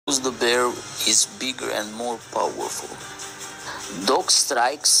The bear is bigger and more powerful. Dog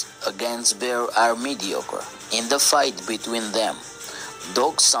strikes against bear are mediocre. In the fight between them,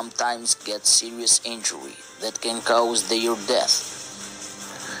 dogs sometimes get serious injury that can cause their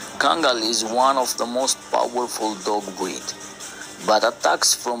death. Kangal is one of the most powerful dog breed, but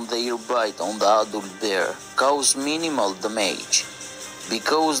attacks from their bite on the adult bear cause minimal damage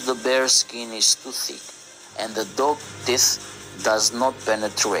because the bear's skin is too thick and the dog teeth does not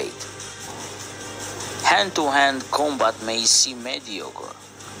penetrate. Hand-to-hand combat may seem mediocre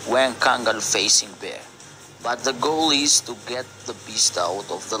when kangal facing bear, but the goal is to get the beast out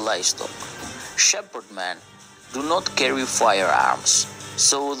of the livestock. Shepherd men do not carry firearms,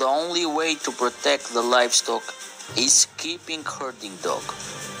 so the only way to protect the livestock is keeping herding dog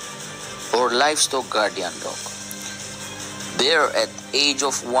or livestock guardian dog. Bear at age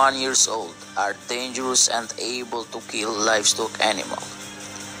of 1 year old are dangerous and able to kill livestock animals,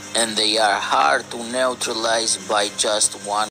 and they are hard to neutralize by just one